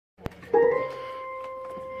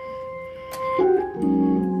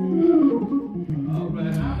Hello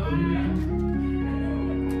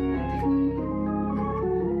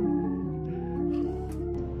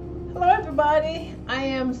everybody. I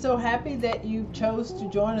am so happy that you chose to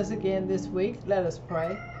join us again this week. Let us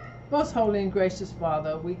pray. Most holy and gracious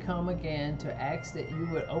Father, we come again to ask that you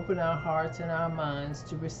would open our hearts and our minds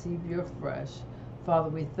to receive your fresh. Father,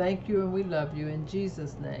 we thank you and we love you in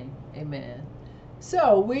Jesus' name. Amen.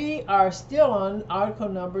 So we are still on article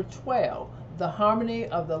number 12, the harmony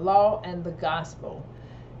of the law and the gospel.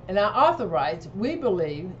 And our author writes, we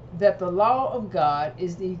believe that the law of God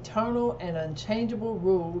is the eternal and unchangeable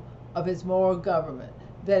rule of his moral government,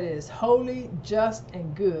 that it is holy, just,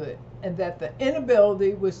 and good, and that the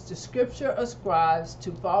inability which the scripture ascribes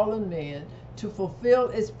to fallen men to fulfill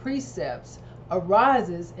its precepts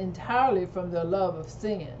arises entirely from their love of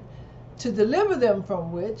sin, to deliver them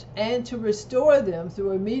from which, and to restore them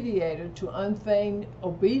through a mediator to unfeigned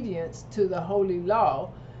obedience to the holy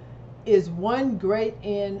law, is one great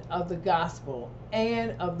end of the gospel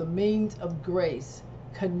and of the means of grace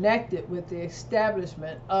connected with the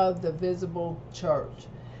establishment of the visible church.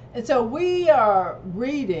 And so we are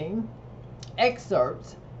reading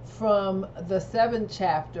excerpts from the 7th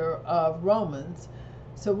chapter of Romans.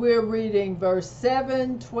 So we're reading verse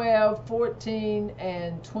 7, 12, 14,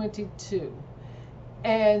 and 22.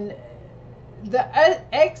 And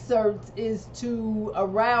the excerpt is to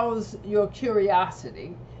arouse your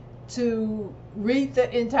curiosity to read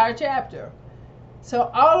the entire chapter.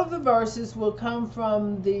 So all of the verses will come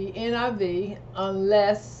from the NIV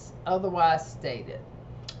unless otherwise stated.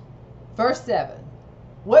 Verse 7.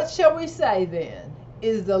 What shall we say then?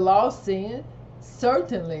 Is the law sin?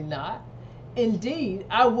 Certainly not. Indeed,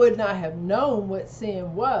 I would not have known what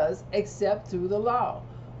sin was except through the law.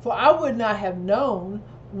 For I would not have known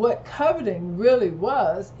what coveting really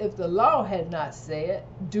was if the law had not said,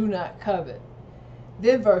 do not covet.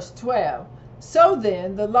 Then verse 12. So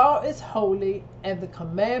then the law is holy, and the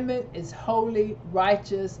commandment is holy,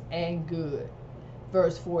 righteous, and good.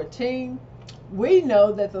 Verse 14. We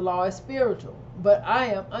know that the law is spiritual, but I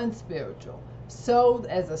am unspiritual, sold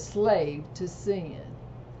as a slave to sin.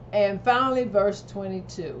 And finally, verse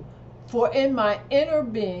 22, for in my inner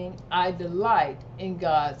being I delight in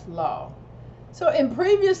God's law. So in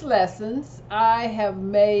previous lessons, I have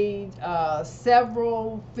made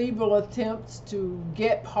several feeble attempts to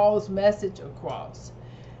get Paul's message across.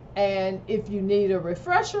 And if you need a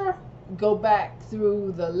refresher, go back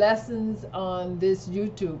through the lessons on this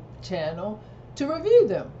YouTube channel to review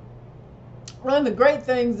them. One of the great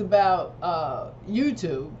things about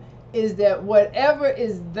YouTube is that whatever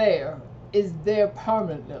is there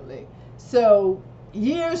permanently. So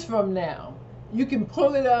years from now, you can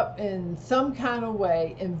pull it up in some kind of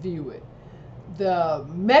way and view it. The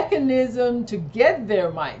mechanism to get there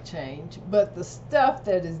might change, but the stuff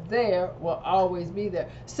that is there will always be there.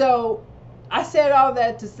 So I said all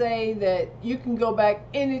that to say that you can go back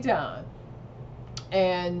anytime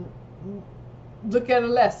and look at a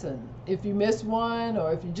lesson. If you miss one,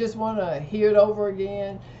 or if you just want to hear it over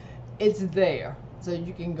again, it's there, so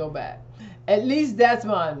you can go back. At least that's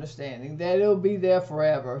my understanding, that it'll be there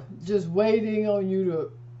forever, just waiting on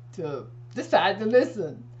you to decide to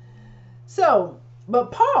listen. So,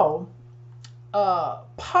 but Paul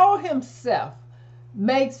himself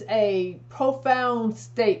makes a profound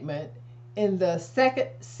statement in the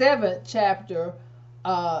 7th chapter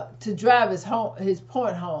to drive his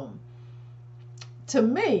point home. To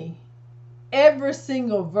me, every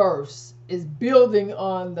single verse is building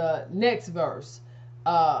on the next verse.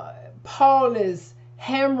 Paul is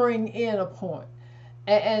hammering in a point.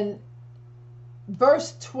 And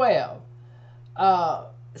verse 12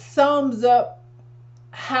 sums up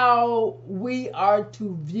how we are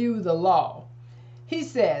to view the law. He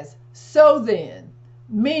says, so then,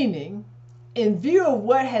 meaning, in view of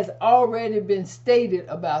what has already been stated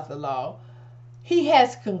about the law, he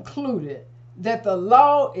has concluded that the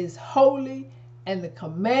law is holy and the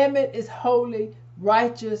commandment is holy,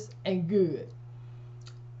 righteous, and good.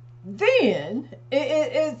 Then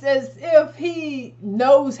it's as if he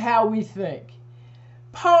knows how we think.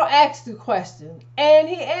 Paul asks the question and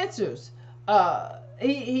he answers.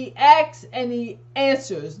 He asks and he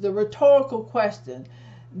answers the rhetorical question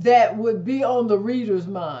that would be on the reader's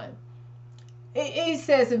mind. He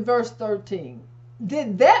says in verse 13,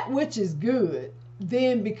 did that which is good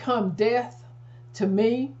then become death to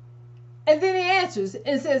me? And then he answers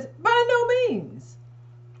and says, by no means.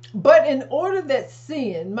 But in order that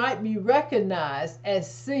sin might be recognized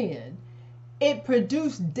as sin, it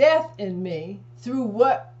produced death in me through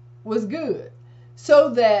what was good, so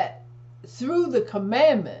that through the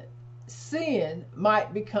commandment, sin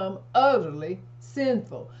might become utterly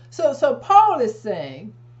sinful. So Paul is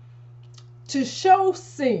saying to show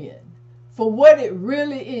sin for what it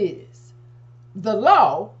really is, the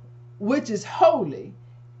law, which is holy,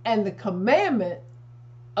 and the commandment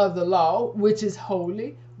of the law, which is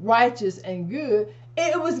holy, righteous, and good,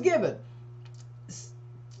 it was given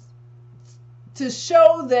to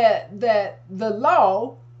show that the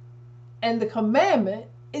law and the commandment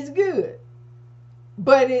is good,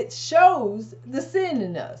 but it shows the sin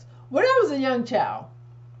in us. When I was a young child,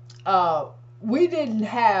 we didn't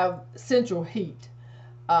have central heat.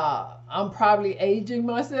 I'm probably aging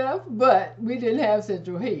myself, but we didn't have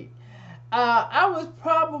central heat. I was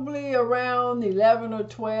probably around 11 or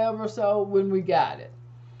 12 or so when we got it.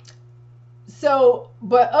 So,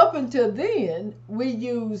 but up until then, we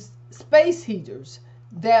used space heaters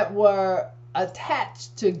that were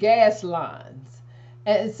attached to gas lines.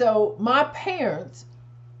 And so my parents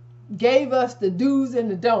gave us the do's and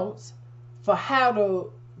the don'ts for how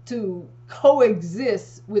to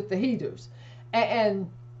coexist with the heaters. And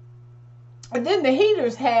then the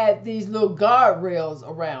heaters had these little guardrails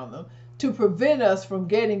around them to prevent us from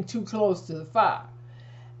getting too close to the fire.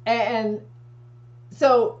 And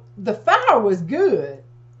so the fire was good,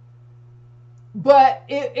 but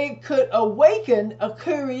it could awaken a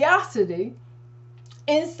curiosity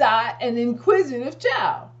inside an inquisitive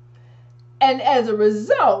child. And as a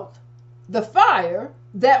result, the fire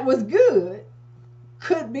that was good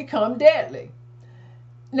could become deadly.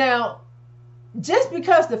 Now, just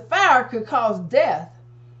because the fire could cause death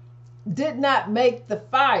did not make the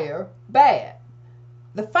fire bad.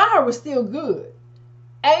 The fire was still good,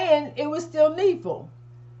 and it was still needful.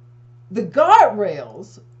 The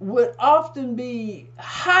guardrails would often be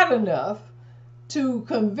hot enough to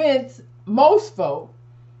convince most folk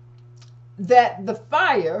that the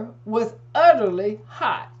fire was utterly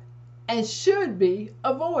hot and should be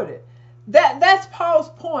avoided. That's Paul's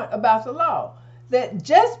point about the law, that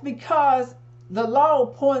just because the law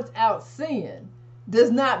points out sin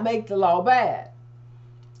does not make the law bad.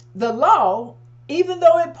 The law, even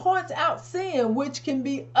though it points out sin, which can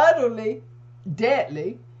be utterly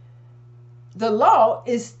deadly, the law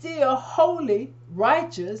is still holy,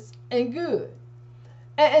 righteous, and good.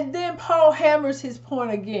 And then Paul hammers his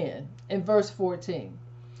point again in verse 14.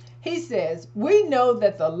 He says, we know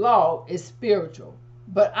that the law is spiritual,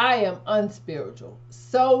 but I am unspiritual,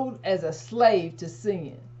 sold as a slave to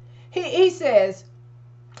sin. He says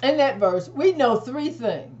in that verse, we know three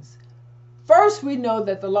things. First, we know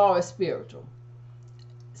that the law is spiritual.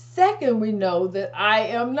 Second, we know that I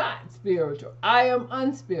am not spiritual. I am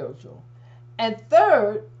unspiritual. And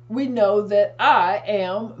third, we know that I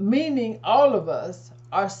am, meaning all of us,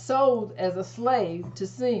 are sold as a slave to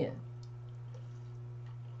sin.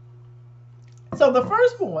 So the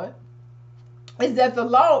first point is that the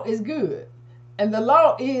law is good, and the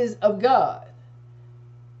law is of God.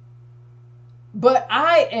 But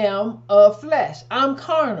I am of flesh. I'm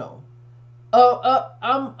carnal.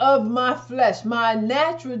 I'm of my flesh. My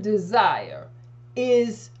natural desire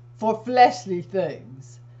is for fleshly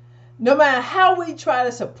things. No matter how we try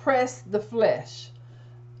to suppress the flesh,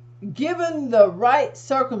 given the right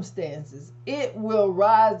circumstances, it will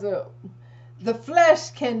rise up. The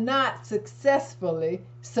flesh cannot successfully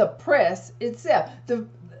suppress itself.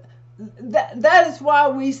 That is why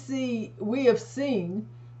we see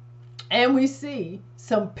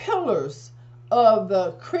some pillars of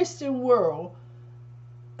the Christian world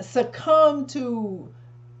succumb to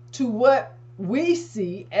what we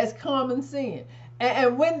see as common sin.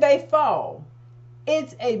 And when they fall,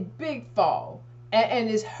 it's a big fall, and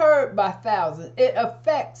it's heard by thousands. It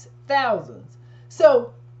affects thousands.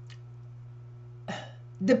 So,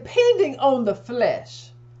 depending on the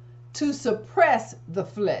flesh to suppress the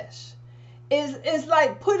flesh is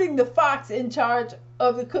like putting the fox in charge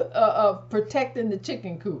of protecting the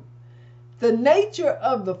chicken coop. The nature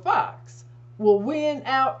of the fox will win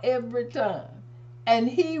out every time, and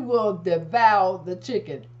he will devour the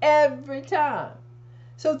chicken every time.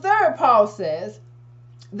 So third, Paul says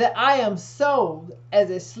that I am sold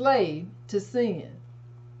as a slave to sin.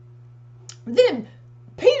 Then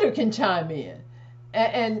Peter can chime in.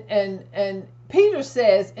 And Peter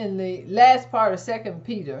says in the last part of 2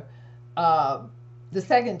 Peter, the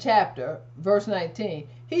second chapter, verse 19,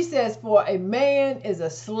 he says, for a man is a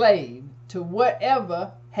slave to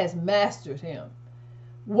whatever has mastered him.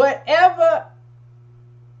 Whatever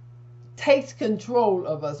takes control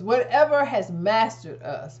of us, whatever has mastered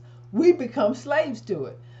us, we become slaves to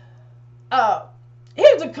it.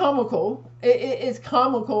 Here's a comical, it's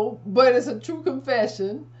comical, but it's a true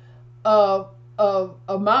confession of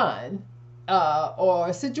mine, or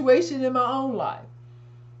a situation in my own life.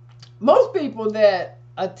 Most people that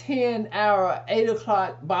attend our 8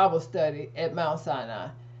 o'clock Bible study at Mount Sinai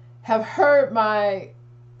have heard my,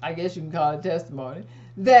 I guess you can call it testimony,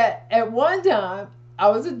 that at one time I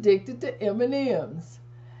was addicted to M&Ms.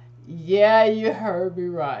 Yeah, you heard me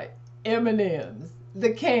right. M&Ms, the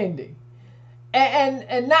candy.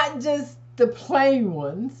 And not just the plain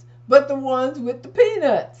ones, but the ones with the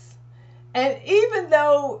peanuts. And even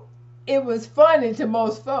though it was funny to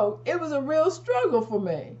most folk, it was a real struggle for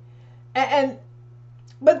me.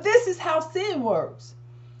 But this is how sin works.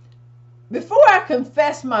 Before I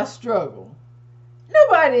confessed my struggle,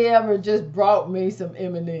 nobody ever just brought me some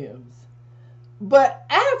M&Ms. But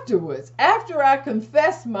afterwards, after I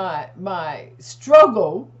confessed my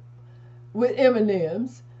struggle with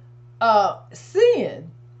M&Ms,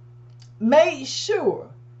 sin made sure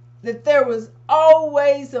that there was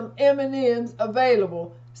always some M&Ms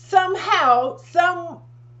available. Somehow,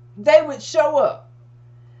 they would show up.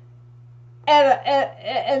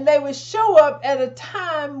 And they would show up at a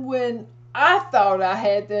time when I thought I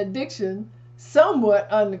had the addiction somewhat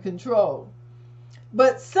under control.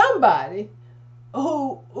 But somebody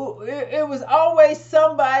it was always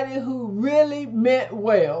somebody who really meant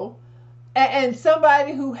well, and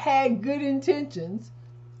somebody who had good intentions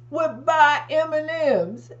would buy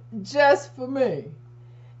M&Ms just for me.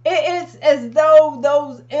 It's as though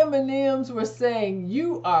those M&Ms were saying,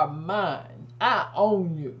 "You are mine. I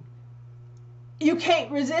own you. You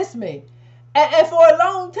can't resist me." And for a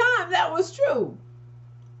long time, that was true.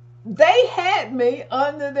 They had me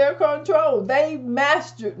under their control. They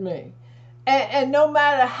mastered me. And no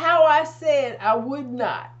matter how I said I would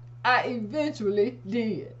not, I eventually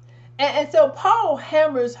did. And so Paul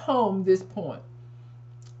hammers home this point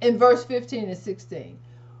in verse 15 and 16,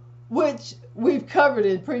 which we've covered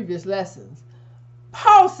in previous lessons.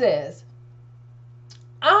 Paul says,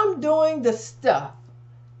 I'm doing the stuff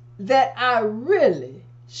that I really,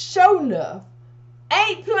 sure enough,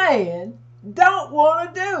 ain't playing, don't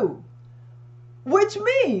want to do. Which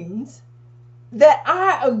means that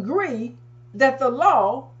I agree with the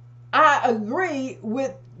law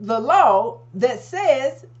that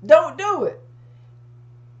says don't do it.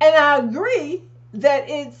 And I agree that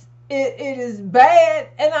it is bad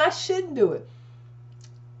and I shouldn't do it.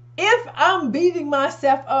 If I'm beating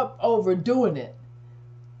myself up over doing it,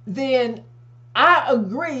 then I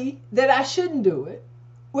agree that I shouldn't do it,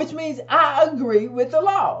 which means I agree with the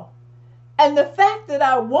law. And the fact that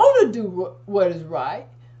I want to do what is right,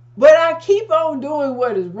 but I keep on doing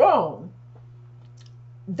what is wrong,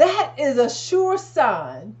 that is a sure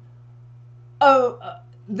sign of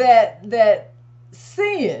that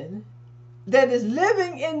sin that is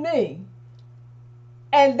living in me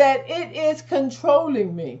and that it is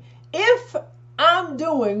controlling me. If I'm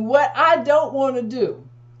doing what I don't want to do,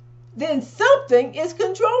 then something is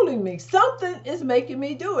controlling me. Something is making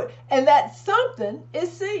me do it. And that something is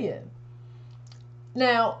sin.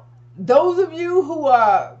 Now, those of you who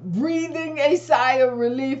are breathing a sigh of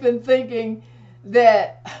relief and thinking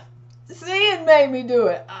that sin made me do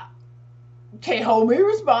it, can't hold me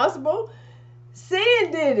responsible.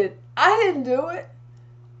 Sin did it. I didn't do it.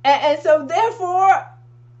 And so therefore,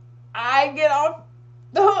 I get off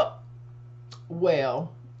the hook.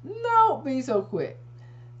 Well, don't be so quick.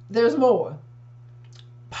 There's more.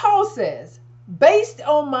 Paul says, based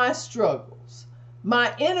on my struggles,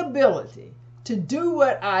 my inability to do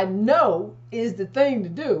what I know is the thing to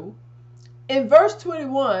do, in verse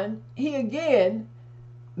 21, he again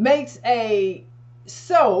makes a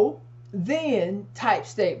so then type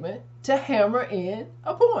statement to hammer in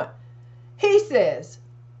a point. He says,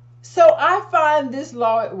 so I find this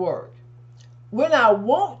law at work. When I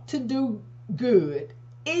want to do good,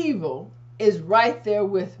 evil is right there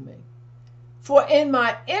with me. For in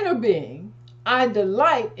my inner being, I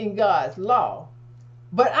delight in God's law,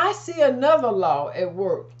 but I see another law at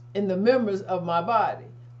work in the members of my body,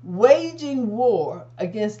 waging war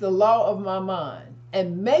against the law of my mind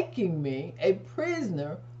and making me a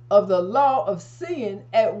prisoner of the law of sin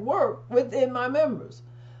at work within my members.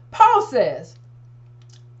 Paul says,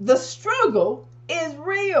 the struggle is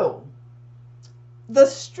real. The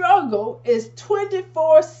struggle is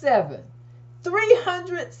 24/7,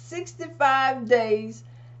 365 days,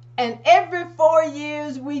 and every 4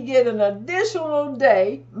 years we get an additional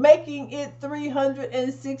day, making it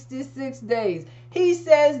 366 days. He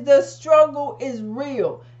says the struggle is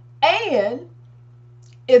real. And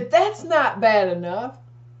if that's not bad enough,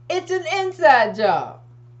 it's an inside job.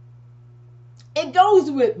 It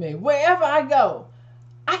goes with me wherever I go.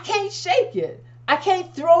 I can't shake it. I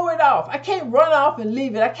can't throw it off. I can't run off and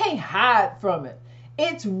leave it. I can't hide from it.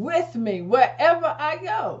 It's with me wherever I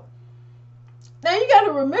go. Now you got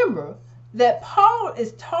to remember that Paul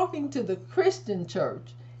is talking to the Christian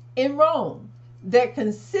church in Rome that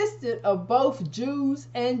consisted of both Jews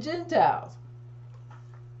and Gentiles.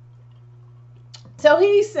 So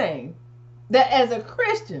he's saying that as a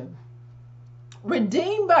Christian,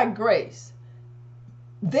 redeemed by grace,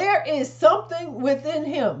 there is something within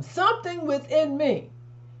him, something within me,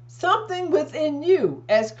 something within you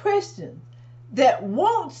as Christians that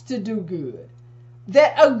wants to do good,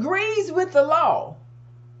 that agrees with the law,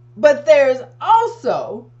 but there's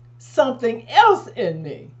also something else in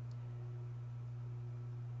me.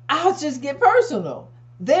 I'll just get personal.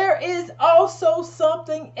 There is also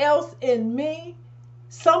something else in me,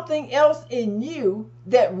 something else in you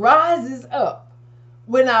that rises up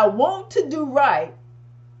when I want to do right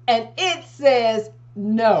and it says,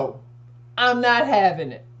 no, I'm not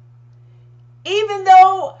having it. Even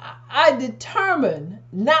though I determined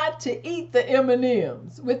not to eat the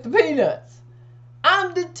M&Ms with the peanuts,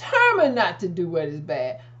 I'm determined not to do what is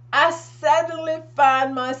bad. I suddenly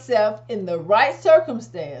find myself in the right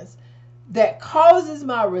circumstance that causes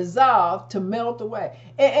my resolve to melt away.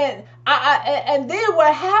 And then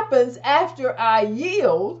what happens after I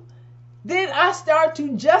yield, then I start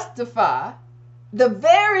to justify the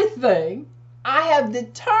very thing I have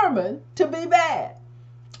determined to be bad.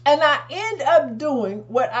 And I end up doing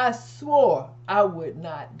what I swore I would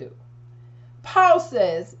not do. Paul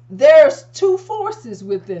says there's two forces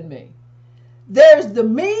within me. There's the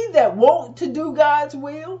me that wants to do God's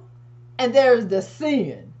will, and there's the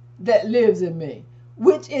sin that lives in me,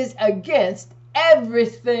 which is against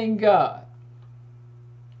everything God.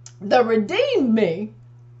 The redeemed me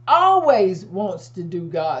always wants to do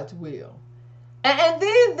God's will. And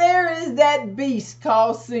then there is that beast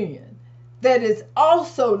called sin that is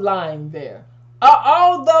also lying there.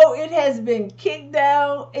 Although it has been kicked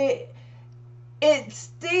down, it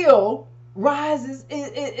still rises.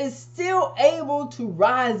 It is still able to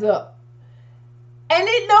rise up. And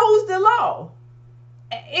it knows the law.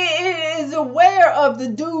 It is aware of the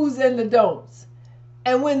do's and the don'ts.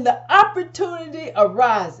 And when the opportunity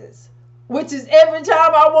arises, which is every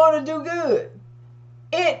time I want to do good,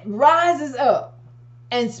 it rises up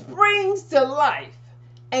and springs to life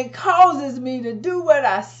and causes me to do what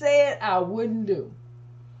I said I wouldn't do.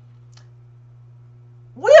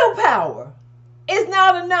 Willpower is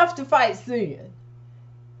not enough to fight sin.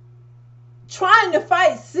 Trying to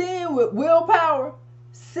fight sin with willpower,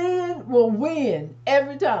 sin will win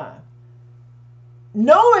every time.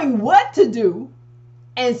 Knowing what to do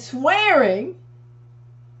and swearing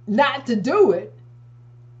not to do it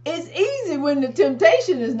is easy when the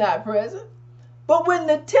temptation is not present. But when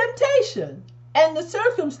the temptation and the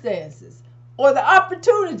circumstances or the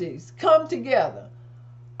opportunities come together,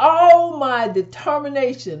 all my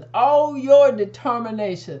determination, all your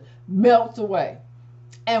determination melts away.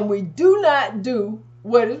 And we do not do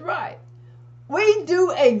what is right. We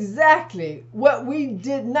do exactly what we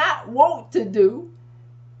did not want to do.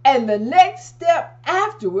 And the next step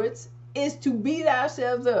afterwards is to beat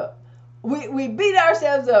ourselves up. We beat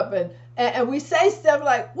ourselves up and we say stuff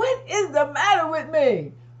like, what is the matter with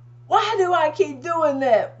me? Why do I keep doing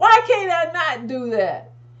that? Why can't I not do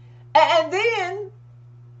that? And then,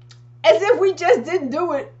 as if we just didn't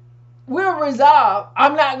do it, we'll resolve,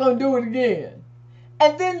 I'm not going to do it again.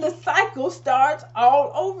 And then the cycle starts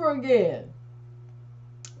all over again.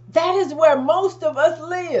 That is where most of us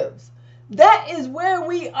lives. That is where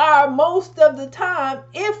we are most of the time,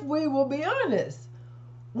 if we will be honest.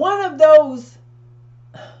 One of those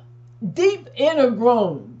deep inner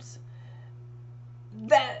groans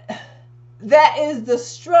that is the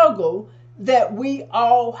struggle that we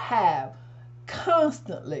all have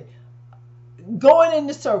constantly, going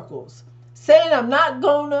into circles, saying I'm not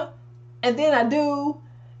gonna, and then I do,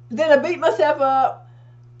 then I beat myself up,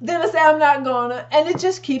 then I say I'm not gonna, and it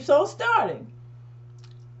just keeps on starting.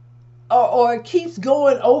 Or it keeps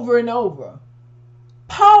going over and over.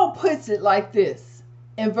 Paul puts it like this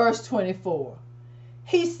in verse 24.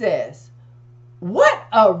 He says, what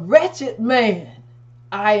a wretched man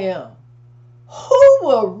I am. Who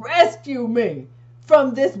will rescue me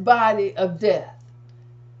from this body of death?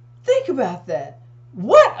 Think about that.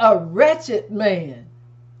 What a wretched man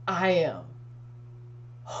I am.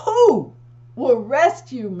 Who will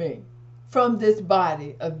rescue me from this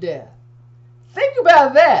body of death? Think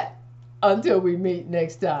about that until we meet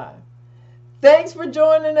next time. Thanks for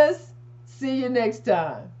joining us. See you next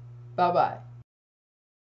time. Bye-bye.